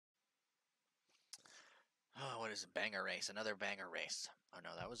What is a banger race? Another banger race. Oh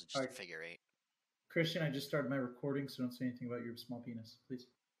no, that was just Alright. a figure 8. Christian, I just started my recording, so don't say anything about your small penis, please.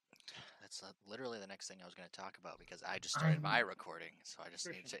 That's literally the next thing I was going to talk about because I just started my recording, so I just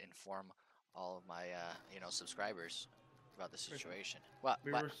need to inform all of my subscribers about the situation. What?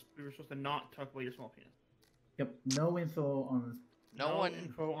 We were supposed to not talk about your small penis. Yep. No info on No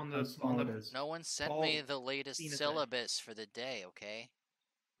info on the No one sent me the latest syllabus for the day. Okay.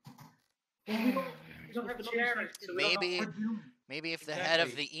 We don't have Jared, so Maybe if the head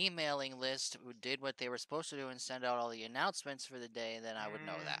of the emailing list did what they were supposed to do and send out all the announcements for the day, then I would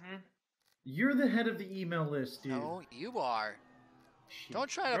know that. You're the head of the email list, dude. No, you are. Shit. Don't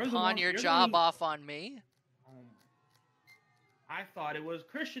try to pawn your job off on me. I thought it was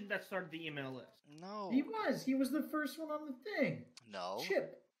Christian that started the email list. No. He was. He was the first one on the thing. No.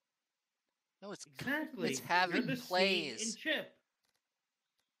 Chip. No, it's exactly. It's having You're the plays. C in Chip.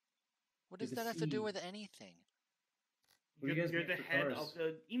 What does that have to do with anything? You're the head of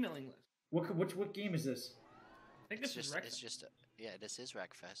the emailing list. What game is this? I think this is Wreckfest. It's just this is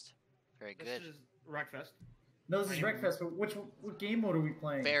Wreckfest. Very good. This is Wreckfest. No, this is Wreckfest, but what game mode are we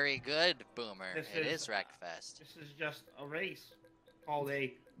playing? Very good, Boomer. It is Wreckfest. This is just a race called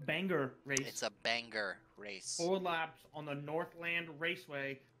a banger race. It's a banger race. 4 laps on the Northland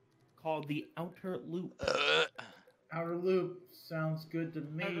Raceway called the Outer Loop. Outer Loop sounds good to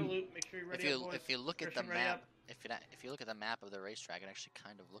me. Outer Loop, make sure you're ready. If you look at the map, if you look at the map of the racetrack, it actually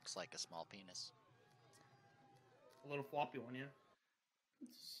kind of looks like a small penis. A little floppy one, yeah.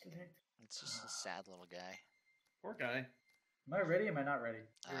 It's just a sad little guy. Poor guy. Am I ready? Am I not ready?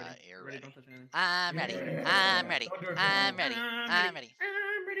 You're ready. Don't touch anything. I'm ready. I'm ready. I'm ready. I'm ready.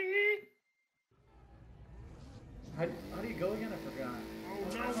 I'm ready. How do you go again? I forgot.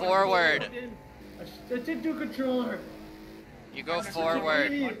 Oh, no, Forward. I did do controller. You go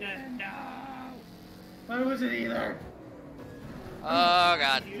forward. No. Why was it either? Oh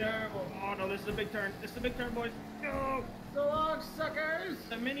god. Terrible. Oh no, this is a big turn. This is a big turn, boys. Go. So long, suckers.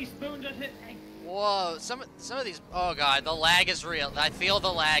 The mini spoon just hit. Hey. Whoa, some of these. Oh god, the lag is real. I feel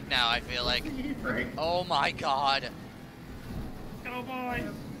the lag now. I feel like. Oh my god. Go, boys.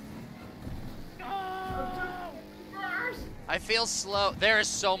 Go. I feel slow. There is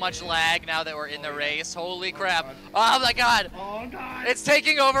so much lag now that we're in the race. Holy crap. Oh my god. Oh god. It's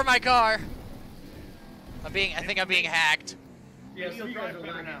taking over my car. I think I'm being hacked. Yeah, so you guys are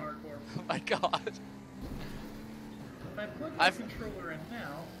lagging hardcore. Oh my god. If I plug my controller in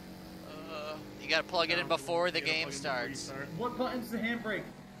now. You gotta plug it in before the game starts. What button's the handbrake?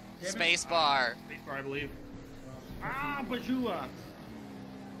 Space bar. Space bar, I believe. Ah, Bajua.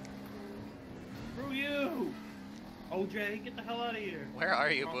 Screw you. OJ, get the hell out of here. Where are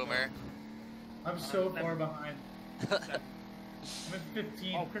you, Boomer? I'm so far behind. I'm at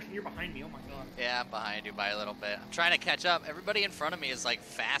 15. Oh, Christian, you're behind me. Oh my god. Yeah, I'm behind you by a little bit. I'm trying to catch up. Everybody in front of me is like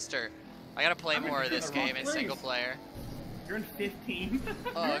faster. I gotta play more of this game in single player. You're in 15.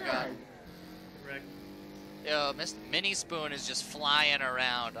 Oh god. Correct. Yo, Mini Spoon is just flying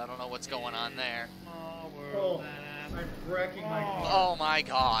around. I don't know what's going on there. Oh, I'm wrecking my car. Oh my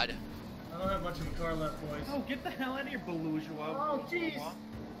god. I don't have much of a car left, boys. Oh, get the hell out of here, Beluga. Oh, jeez.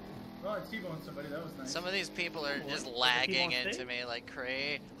 Well, I T-boned somebody. That was nice. Some of these people are just lagging into me like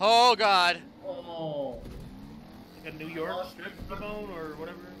crazy. Oh god. Oh. Like a New York strip T-bone or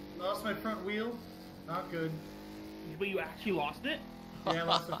whatever. Lost my front wheel. Not good. But you actually lost it? Yeah, I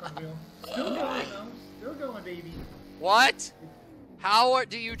lost the front wheel. Still going though. Still going, baby. What? How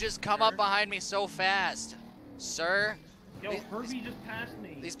do you just come up behind me so fast? Sir? Yo, Herbie just passed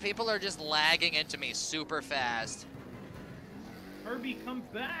me. These people are just lagging into me super fast. Herbie, come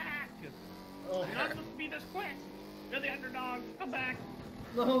back! Oh, you're not supposed to be this quick. You're the underdog. Come back.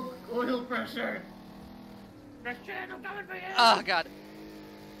 Low oil pressure. Christian, I'm coming for you. Oh god.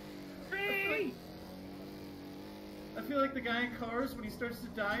 Free. I feel like the guy in Cars when he starts to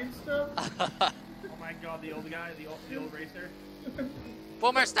die and stuff. Oh my god, the old guy, the old racer.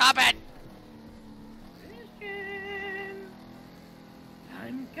 Boomer, stop it! Christian,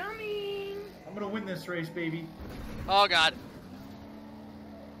 I'm coming. I'm gonna win this race, baby. Oh god.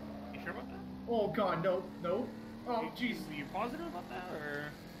 You sure about that? Oh god, no, no. Oh jeez. Are you positive about that,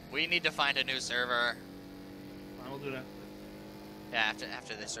 or? We need to find a new server. Fine, we'll do that. Yeah,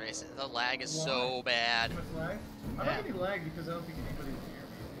 after this race, the lag is so bad. Too much lag? I don't get any lag because I don't think anybody will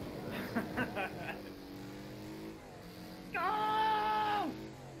hear me. Go! I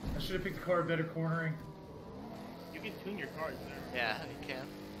should have picked the car better cornering. You can tune your cars there. Yeah, you can.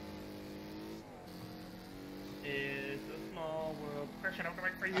 It's a small world. Christian, I'm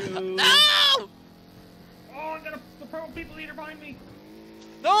coming for you. No! Oh, I got the pro people leader behind me.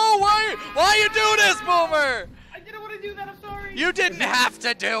 No, why you do this, Boomer? do that. I'm sorry. You didn't have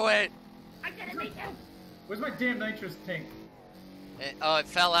to do it. I didn't mean to. Where's my damn nitrous tank? It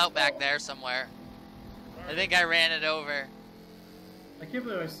fell out back there somewhere. I think I ran it over. I can't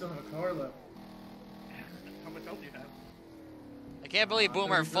believe I still have a car left. How much else do you have? I can't believe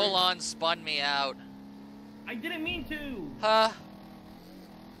Boomer 33. full on spun me out. I didn't mean to. Huh?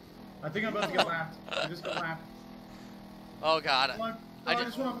 I think I'm about to get lapped. I just got lapped. Oh god. Come on. I I just-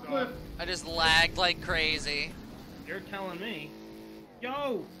 just went off a cliff. I just lagged like crazy. You're telling me.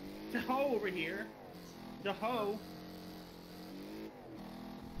 Yo, Tahoe over here. Tahoe.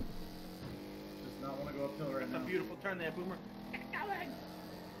 Does not want to go uphill right That's now. a beautiful turn there, Boomer. Get going.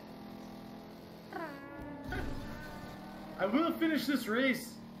 I will finish this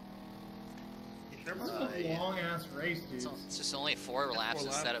race. You sure, This is bro? a long ass race, dude. It's just only 4 laps laps.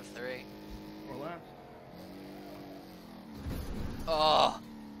 instead of 3. 4 laps. Oh.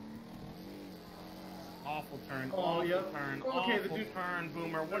 Awful turn. Oh, Awful yep. turn. Okay, the awful dude- turn,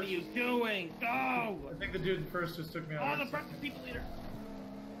 Boomer. What are you doing? Go! I think the dude first just took me out. Oh, right the second. breakfast people leader.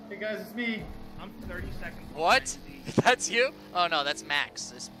 Hey guys, it's me. I'm 30 seconds. What? behind. That's you? Oh no, that's Max.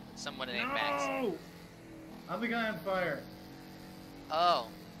 There's someone named Max. No! I'm the guy on fire. Oh.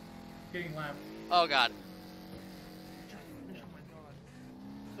 Getting lapped. Oh god. Just finish, oh my god.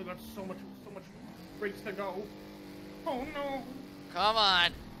 Still got so much race to go. Oh no! Come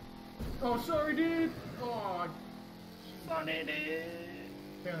on. Oh, sorry, dude. Oh, Funny dude.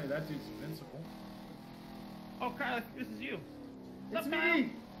 apparently that dude's invincible. Oh, Kyle, this is you. It's Let's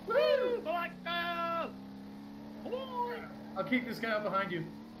me. go! Woo! Black Kyle! Come on! I'll kick this guy out behind you.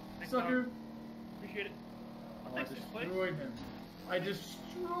 Thanks, Sucker. dog. Appreciate it. Oh, I Thanks, this place. destroyed him. I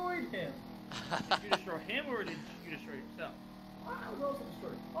destroyed him. Did you destroy him or did you destroy yourself? I was also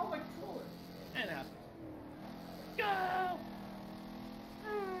destroyed. Oh, my controller. And it happens. Go!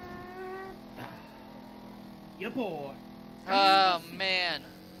 Yeah, boy. Oh man.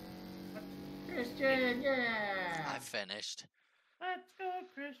 Christian, yeah. I finished. Let's go,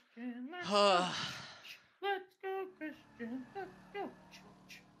 Christian. Let's Oh, go.